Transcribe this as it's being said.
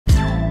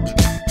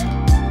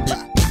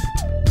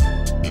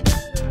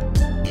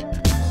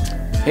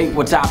Hey,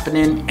 what's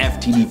happening,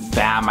 FTD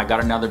fam? I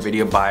got another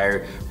video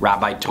by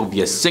Rabbi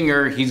Tovia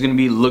Singer. He's going to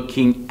be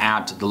looking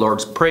at the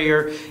Lord's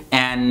Prayer,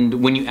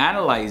 and when you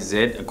analyze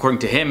it, according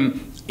to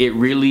him, it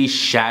really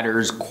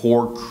shatters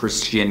core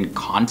Christian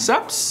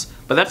concepts.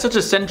 But that's such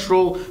a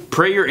central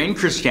prayer in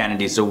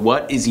Christianity, so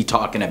what is he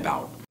talking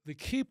about? The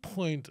key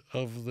point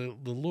of the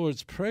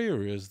Lord's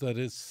Prayer is that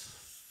it's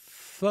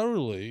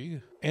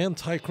thoroughly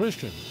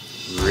anti-Christian.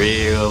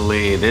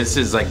 Really? This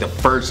is like the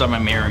first time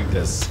I'm hearing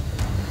this.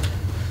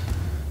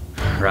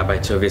 Rabbi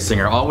Tovia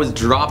Singer always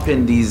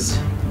dropping these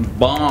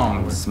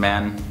bombs,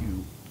 man.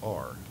 You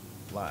are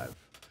live.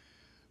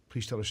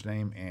 Please tell us your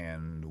name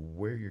and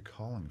where you're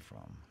calling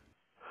from.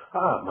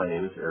 My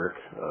name is Eric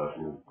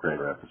from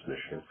Grand Rapids,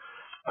 Michigan.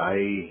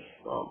 I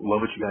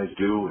love what you guys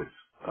do. It's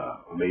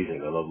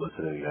amazing. I love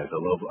listening to you guys.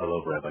 I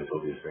love Rabbi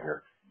Tovia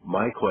Singer.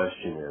 My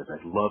question is,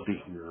 I'd love to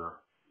hear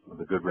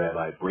the good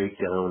rabbi break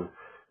down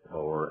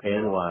or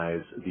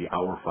analyze the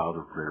Our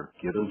Father prayer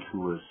given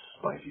to us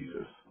by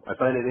Jesus. I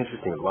find it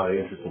interesting. There's a lot of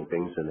interesting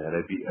things in that.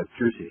 I'm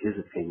curious to his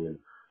opinion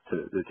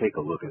to take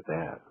a look at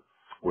that,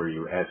 where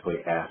you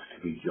actually ask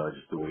to be judged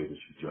the way that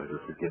you judge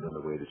or forgiven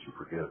the way that you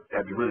forgive.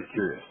 I'd be really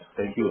curious.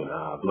 Thank you, and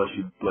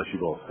bless you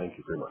both. Thank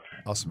you very much.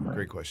 Awesome.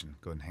 Great question.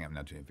 Go ahead and hang up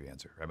now to the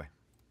answer. Rabbi.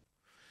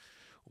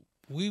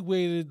 We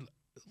waited,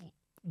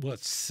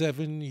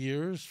 7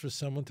 years for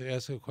someone to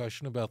ask a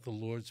question about the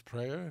Lord's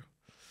Prayer?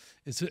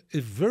 It's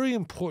a very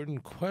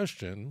important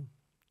question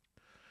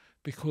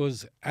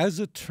because, as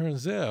it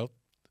turns out,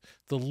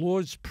 the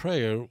Lord's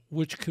Prayer,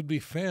 which could be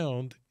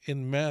found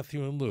in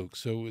Matthew and Luke,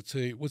 so it's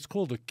what's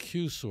called a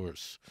Q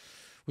source,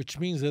 which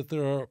means that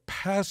there are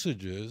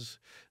passages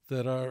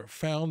that are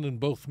found in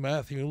both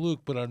Matthew and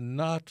Luke but are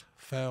not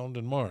found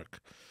in Mark.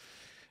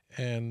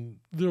 And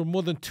there are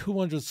more than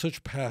 200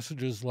 such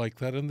passages like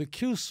that. And the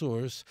Q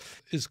source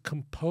is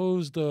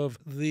composed of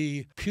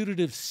the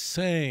putative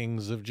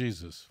sayings of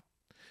Jesus.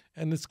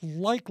 And it's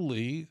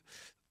likely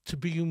to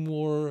be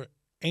more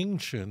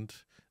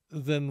ancient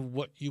than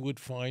what you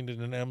would find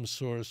in an M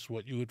source,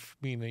 what you would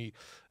mean a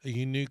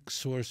unique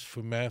source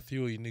for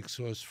Matthew, a unique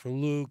source for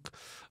Luke.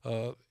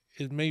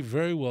 It may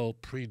very well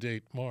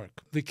predate Mark.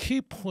 The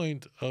key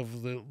point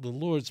of the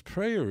Lord's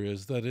Prayer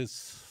is that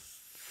it's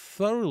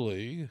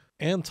thoroughly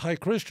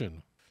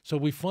anti-Christian. So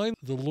we find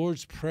the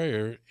Lord's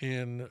Prayer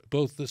in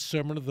both the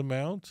Sermon on the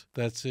Mount,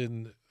 that's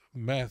in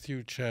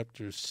Matthew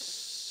chapter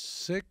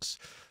 6,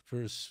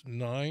 verse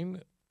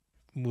 9,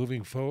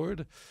 moving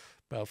forward,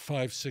 about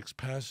 5-6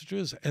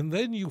 passages, and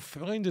then you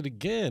find it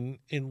again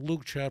in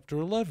Luke chapter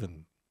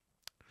 11.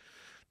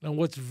 Now,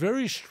 what's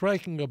very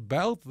striking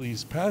about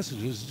these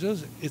passages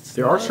is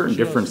there are certain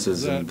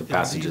differences in the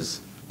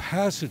passages.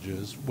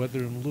 Passages, whether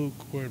in Luke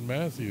or in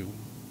Matthew,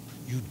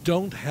 you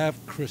don't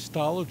have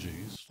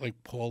Christologies,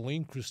 like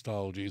Pauline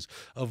Christologies,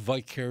 of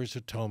vicarious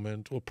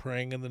atonement or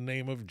praying in the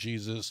name of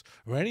Jesus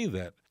or any of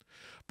that.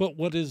 But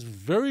what is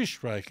very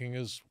striking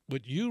is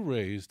what you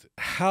raised.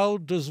 How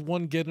does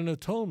one get an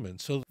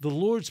atonement? So the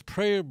Lord's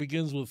Prayer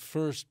begins with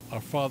first, Our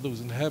Father who's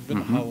in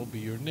heaven, hallowed be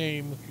your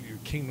name, your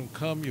kingdom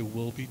come, your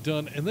will be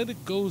done. And then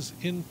it goes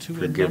into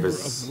a number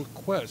of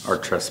requests our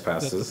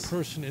trespasses that the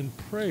person in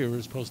prayer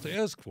is supposed to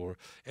ask for,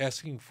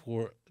 asking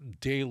for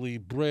daily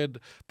bread.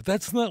 But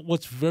that's not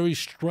what's very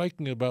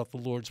striking about the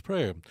Lord's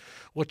Prayer.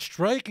 What's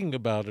striking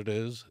about it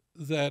is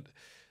that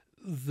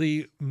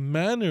the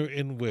manner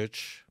in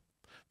which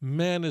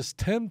man is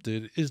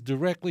tempted is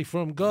directly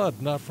from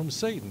God, not from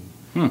Satan.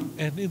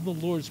 And in the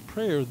Lord's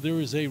Prayer, there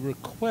is a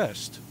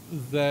request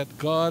that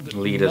God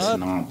lead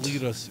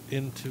us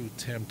into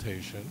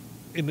temptation.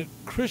 In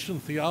Christian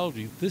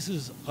theology, this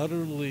is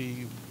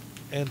utterly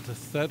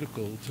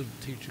antithetical to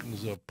the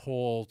teachings of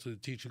Paul, to the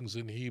teachings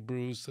in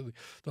Hebrews, to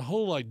the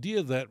whole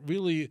idea that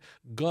really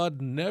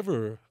God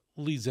never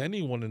leads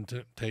anyone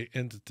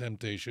into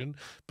temptation,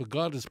 but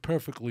God is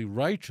perfectly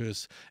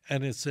righteous,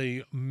 and it's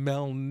a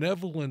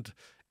malevolent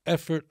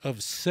effort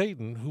of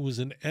Satan, who is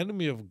an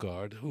enemy of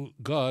God,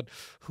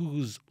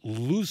 who's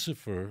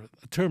Lucifer,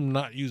 a term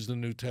not used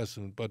in the New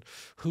Testament, but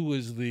who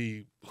is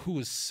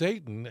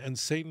Satan, and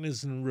Satan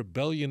is in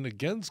rebellion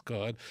against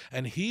God,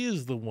 and he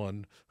is the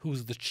one who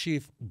is the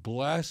chief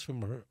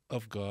blasphemer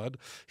of God.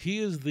 He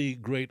is the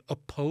great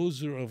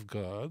opposer of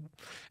God,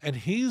 and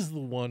he's the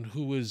one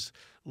who is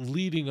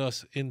leading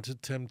us into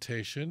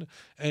temptation,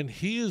 and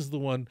he is the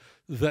one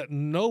that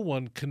no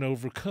one can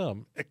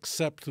overcome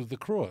except through the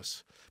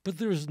cross. But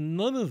there is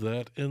none of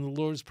that in the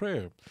Lord's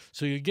Prayer.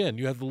 So again,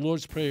 you have the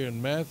Lord's Prayer in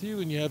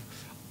Matthew, and you have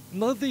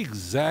not the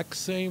exact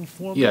same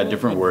formula,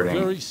 different wording,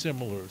 very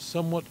similar,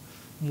 somewhat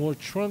more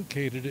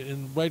truncated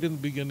right in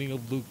the beginning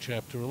of Luke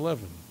chapter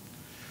 11.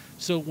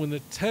 So when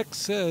the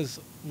text says,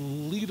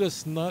 lead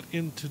us not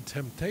into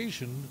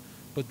temptation,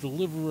 but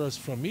deliver us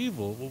from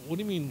evil. Well, what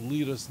do you mean,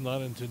 lead us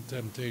not into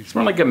temptation? It's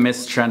more like a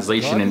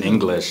mistranslation God in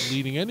English.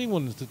 Leading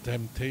anyone into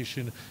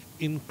temptation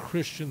in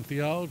Christian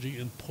theology,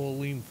 in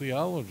Pauline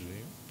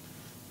theology.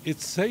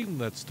 It's Satan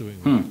that's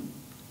doing that.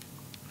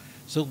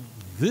 So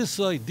this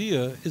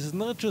idea is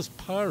not just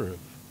Parv.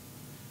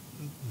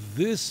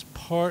 this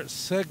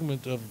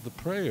segment of the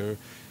prayer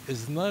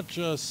is not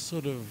just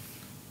sort of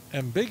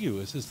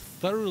ambiguous, it's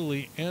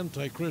thoroughly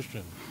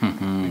anti-Christian.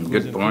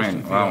 Good in point.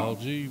 Christian Wow.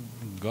 theology,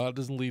 God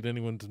doesn't lead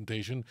anyone to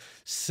temptation.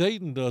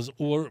 Satan does,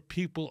 or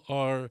people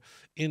are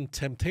in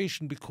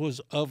temptation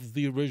because of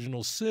the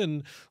original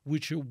sin,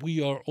 which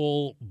we are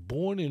all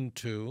born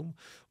into,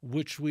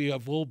 which we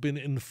have all been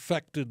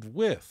infected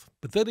with.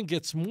 But then it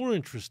gets more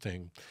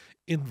interesting.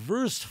 In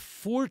verse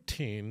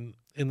 14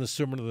 in the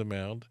Sermon on the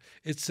Mount,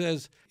 it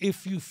says,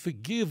 if you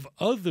forgive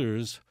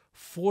others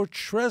for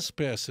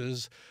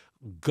trespasses,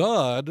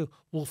 God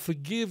will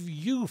forgive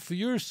you for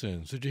your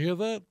sins. Did you hear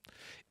that?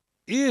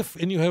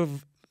 And you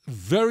have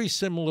very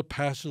similar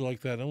passages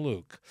like that in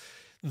Luke.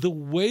 The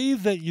way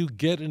that you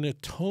get an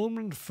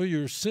atonement for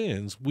your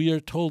sins, we are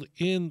told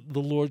in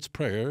the Lord's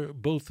Prayer,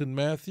 both in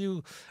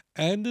Matthew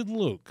and in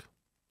Luke,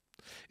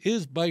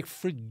 is by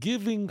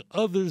forgiving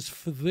others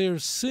for their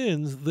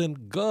sins,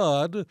 then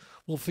God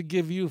will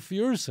forgive you for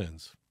your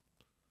sins.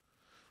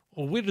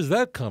 Well, where does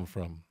that come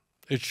from?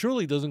 It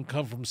surely doesn't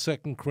come from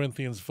 2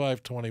 Corinthians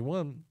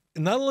 5:21.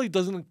 Not only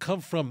doesn't it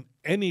come from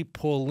any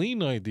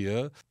Pauline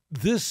idea,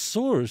 this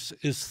source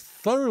is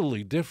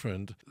thoroughly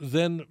different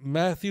than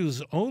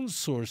Matthew's own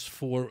source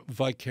for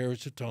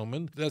vicarious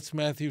atonement. That's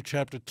Matthew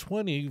chapter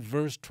 20,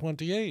 verse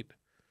 28,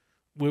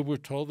 where we're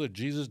told that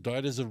Jesus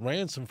died as a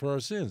ransom for our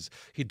sins.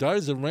 He died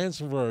as a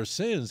ransom for our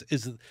sins.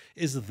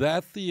 Is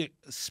that the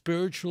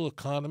spiritual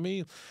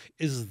economy?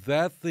 Is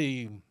that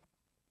the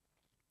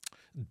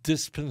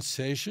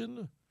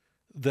dispensation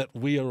that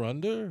we are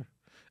under?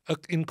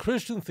 In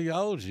Christian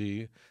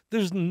theology,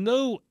 there's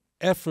no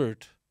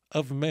effort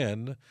of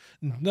men,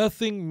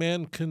 nothing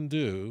man can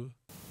do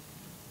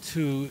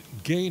to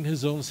gain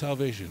his own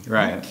salvation.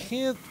 Right. You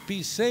can't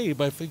be saved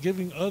by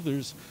forgiving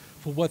others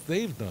for what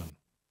they've done.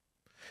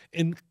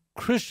 In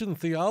Christian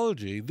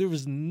theology, there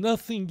is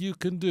nothing you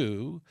can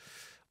do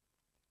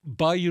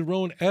by your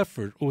own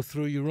effort or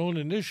through your own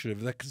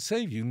initiative that can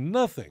save you.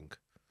 Nothing.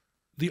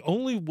 The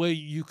only way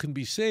you can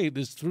be saved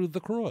is through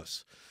the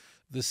cross.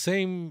 The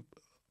same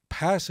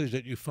passage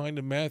that you find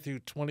in Matthew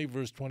 20,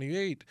 verse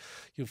 28,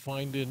 you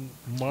find in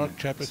Mark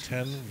chapter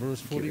 10,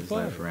 verse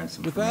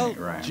 45.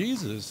 Without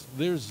Jesus,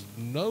 there's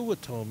no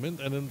atonement.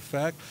 And in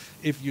fact,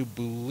 if you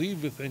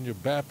believeth and you're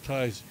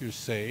baptized, you're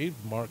saved,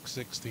 Mark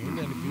 16.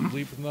 And if you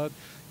believe not,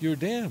 you're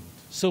damned.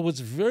 So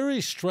what's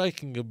very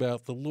striking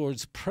about the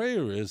Lord's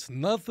Prayer is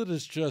not that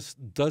it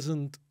just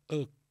doesn't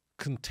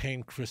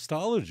contain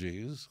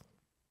Christologies,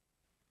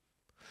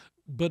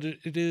 but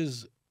it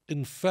is,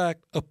 in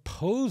fact,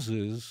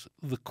 opposes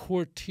the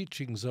core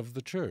teachings of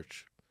the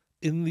church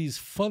in these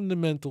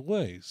fundamental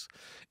ways.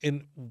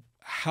 And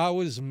how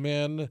is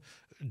man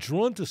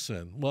drawn to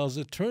sin? Well, as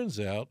it turns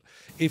out,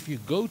 if you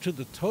go to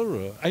the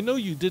Torah, I know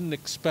you didn't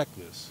expect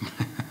this,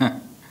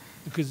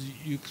 because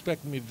you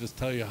expect me to just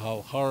tell you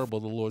how horrible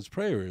the Lord's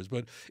Prayer is.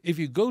 But if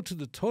you go to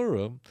the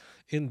Torah,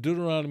 in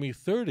Deuteronomy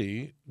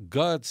 30,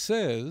 God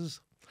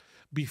says,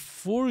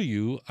 before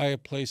you I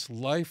have placed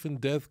life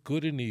and death,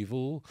 good and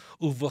evil,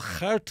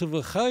 uvacharta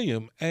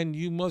v'chayim, and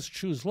you must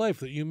choose life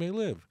that you may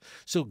live.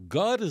 So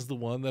God is the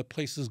one that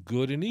places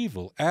good and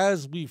evil,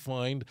 as we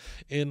find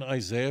in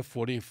Isaiah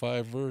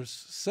 45,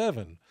 verse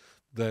 7,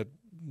 that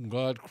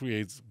God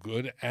creates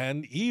good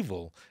and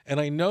evil. And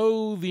I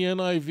know the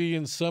NIV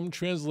in some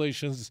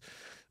translations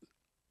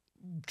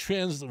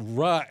trans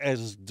ra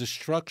as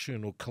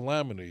destruction or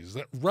calamities.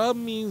 That ra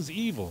means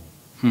evil.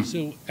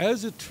 So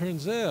as it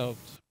turns out,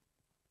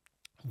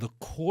 the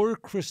core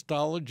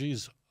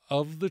Christologies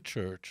of the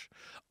church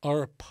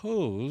are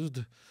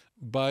opposed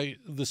by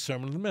the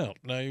Sermon on the Mount.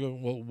 Now you go,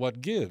 well,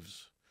 what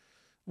gives?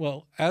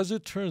 Well, as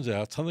it turns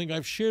out, something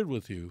I've shared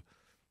with you,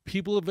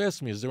 people have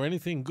asked me, is there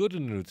anything good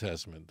in the New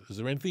Testament? Is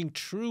there anything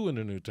true in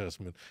the New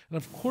Testament? And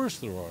of course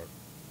there are.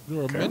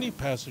 There are many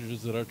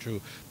passages that are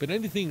true, but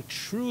anything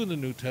true in the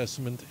New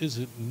Testament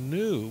isn't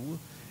new,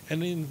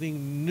 and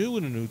anything new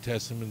in the New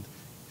Testament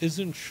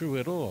isn't true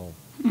at all.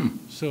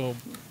 So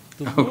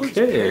the Lord's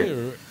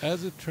Prayer,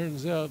 as it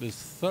turns out, is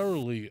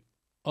thoroughly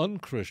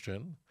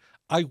unchristian.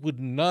 I would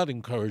not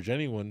encourage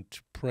anyone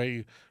to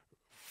pray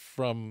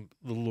from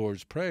the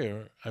Lord's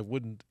Prayer. I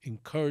wouldn't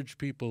encourage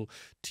people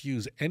to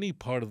use any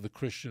part of the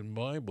Christian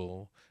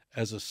Bible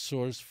as a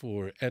source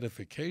for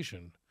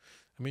edification.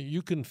 I mean,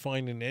 you can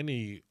find in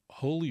any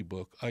holy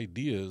book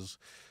ideas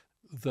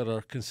that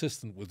are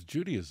consistent with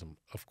Judaism,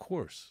 of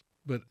course,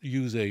 but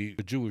use a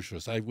Jewish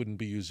source. I wouldn't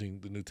be using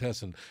the New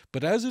Testament.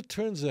 But as it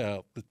turns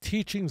out, the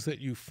teachings that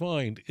you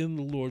find in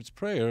the Lord's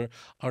Prayer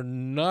are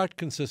not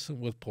consistent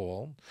with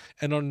Paul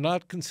and are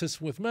not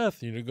consistent with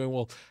Matthew. And you're going,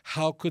 well,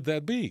 how could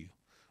that be?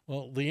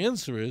 Well, the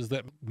answer is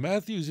that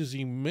Matthew is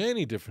using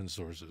many different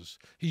sources.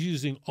 He's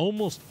using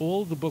almost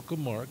all the book of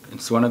Mark.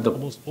 It's one of the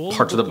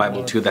parts of the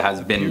Bible, too, that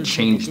has been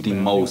changed the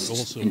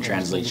most in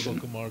translation.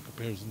 The book of Mark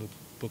appears in the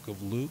book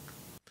of Luke.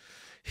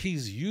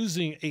 He's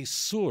using a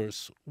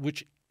source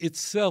which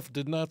itself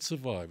did not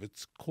survive.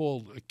 It's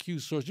called a Q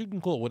source. You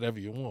can call it whatever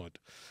you want,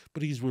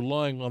 but he's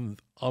relying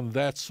on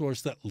that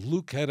source that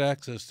Luke had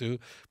access to,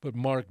 but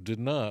Mark did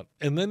not.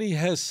 And then he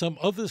has some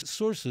other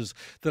sources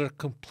that are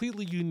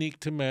completely unique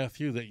to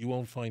Matthew that you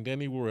won't find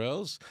anywhere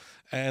else.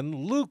 And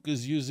Luke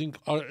is using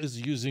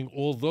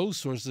all those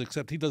sources,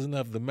 except he doesn't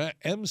have the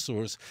M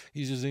source.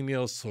 He's using the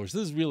L source.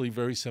 This is really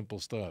very simple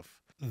stuff.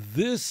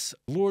 This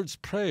Lord's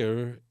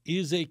Prayer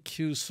is a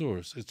Q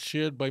source. It's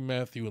shared by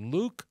Matthew and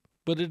Luke,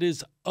 but it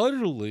is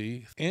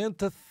utterly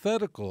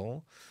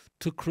antithetical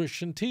to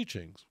Christian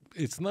teachings.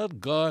 It's not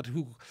God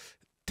who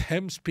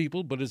tempts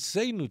people, but it's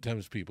Satan who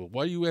tempts people.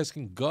 Why are you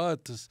asking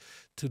God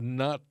to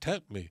not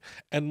tempt me?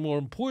 And more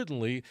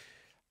importantly,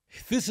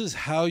 this is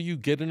how you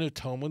get an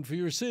atonement for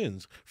your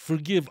sins.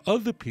 Forgive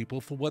other people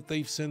for what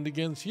they've sinned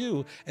against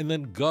you, and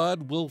then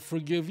God will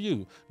forgive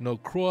you. No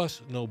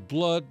cross, no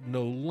blood,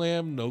 no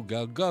lamb, no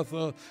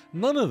Golgotha,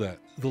 none of that.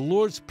 The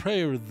Lord's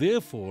Prayer,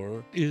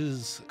 therefore,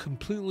 is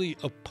completely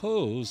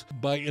opposed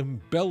by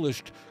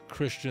embellished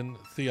Christian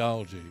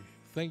theology.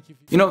 Thank you.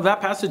 You know,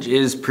 that passage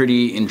is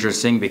pretty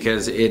interesting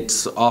because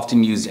it's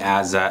often used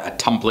as a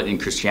template in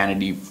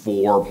Christianity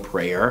for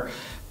prayer.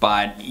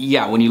 But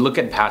yeah, when you look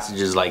at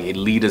passages like "it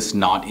lead us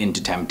not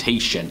into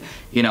temptation,"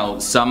 you know,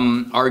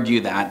 some argue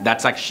that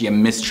that's actually a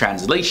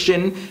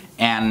mistranslation,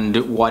 and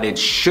what it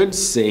should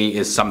say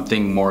is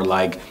something more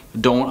like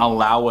 "don't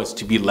allow us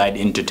to be led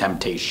into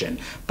temptation."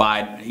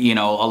 But you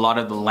know, a lot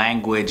of the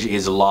language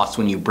is lost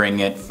when you bring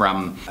it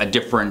from a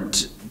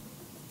different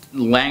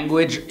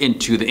language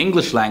into the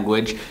English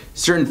language.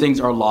 Certain things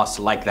are lost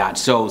like that.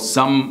 So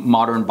some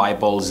modern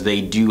Bibles,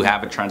 they do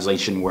have a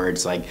translation where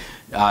it's like,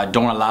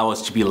 don't allow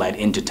us to be led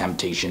into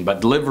temptation, but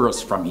deliver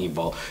us from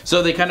evil.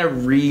 So they kind of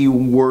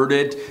reword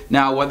it.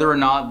 Now, whether or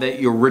not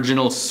the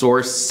original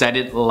source said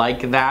it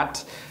like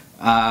that,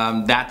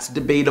 that's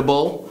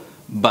debatable.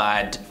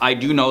 But I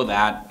do know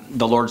that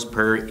the Lord's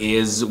Prayer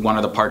is one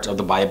of the parts of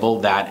the Bible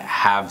that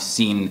have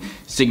seen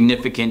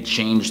significant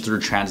change through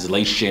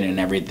translation and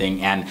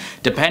everything. And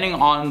depending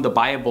on the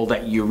Bible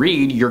that you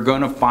read, you're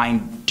going to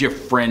find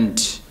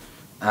different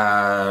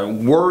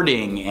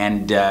wording,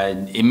 and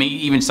it may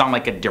even sound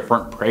like a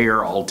different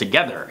prayer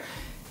altogether.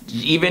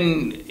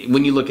 Even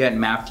when you look at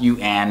Matthew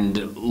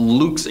and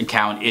Luke's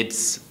account,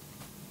 it's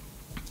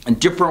a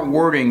different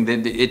wording.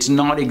 That it's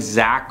not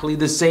exactly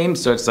the same.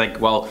 So it's like,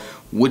 well,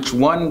 which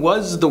one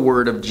was the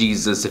word of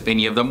Jesus, if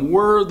any of them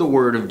were the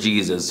word of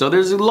Jesus? So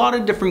there's a lot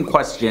of different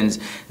questions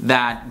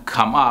that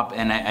come up,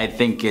 and I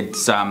think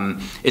it's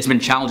been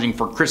challenging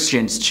for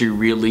Christians to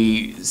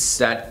really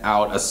set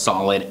out a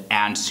solid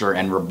answer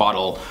and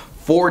rebuttal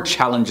for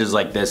challenges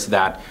like this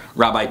that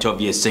Rabbi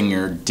Tovia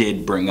Singer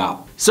did bring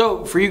up.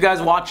 So for you guys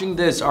watching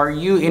this, are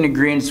you in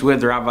agreement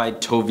with Rabbi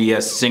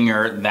Tovia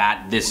Singer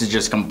that this is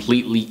just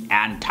completely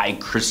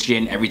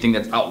anti-Christian, everything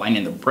that's outlined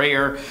in the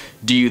prayer?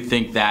 Do you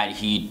think that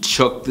he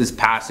took this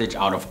passage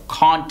out of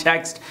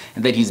context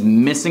and that he's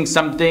missing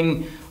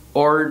something?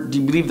 Or do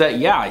you believe that,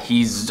 yeah,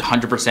 he's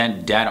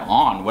 100% dead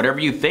on? Whatever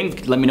you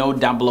think, let me know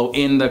down below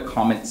in the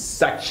comment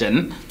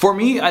section. For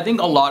me, I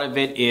think a lot of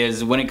it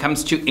is when it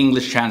comes to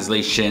English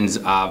translations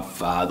of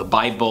the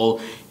Bible,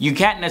 you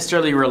can't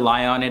necessarily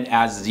rely on it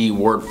as the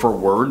word for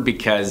word,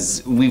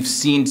 because we've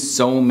seen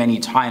so many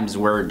times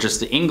where just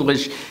the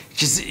English,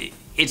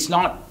 it's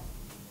not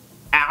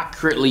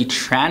accurately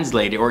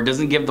translated, or it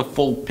doesn't give the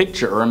full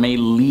picture, or it may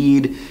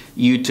lead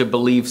you to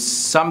believe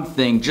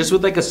something just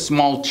with like a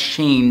small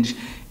change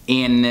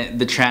in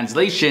the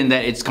translation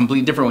that it's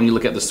completely different when you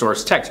look at the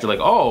source text. You're like,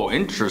 oh,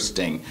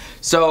 interesting.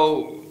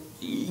 So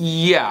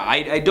yeah,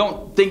 I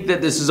don't think that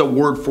this is a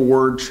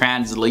word-for-word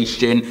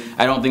translation.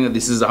 I don't think that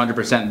this is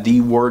 100% the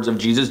words of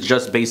Jesus,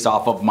 just based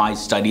off of my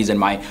studies and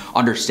my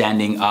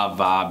understanding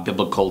of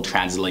biblical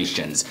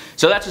translations.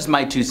 So that's just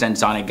my 2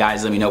 cents on it,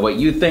 guys. Let me know what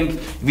you think.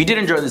 If you did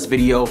enjoy this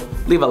video,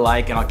 leave a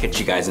like, and I'll catch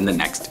you guys in the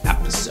next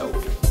episode.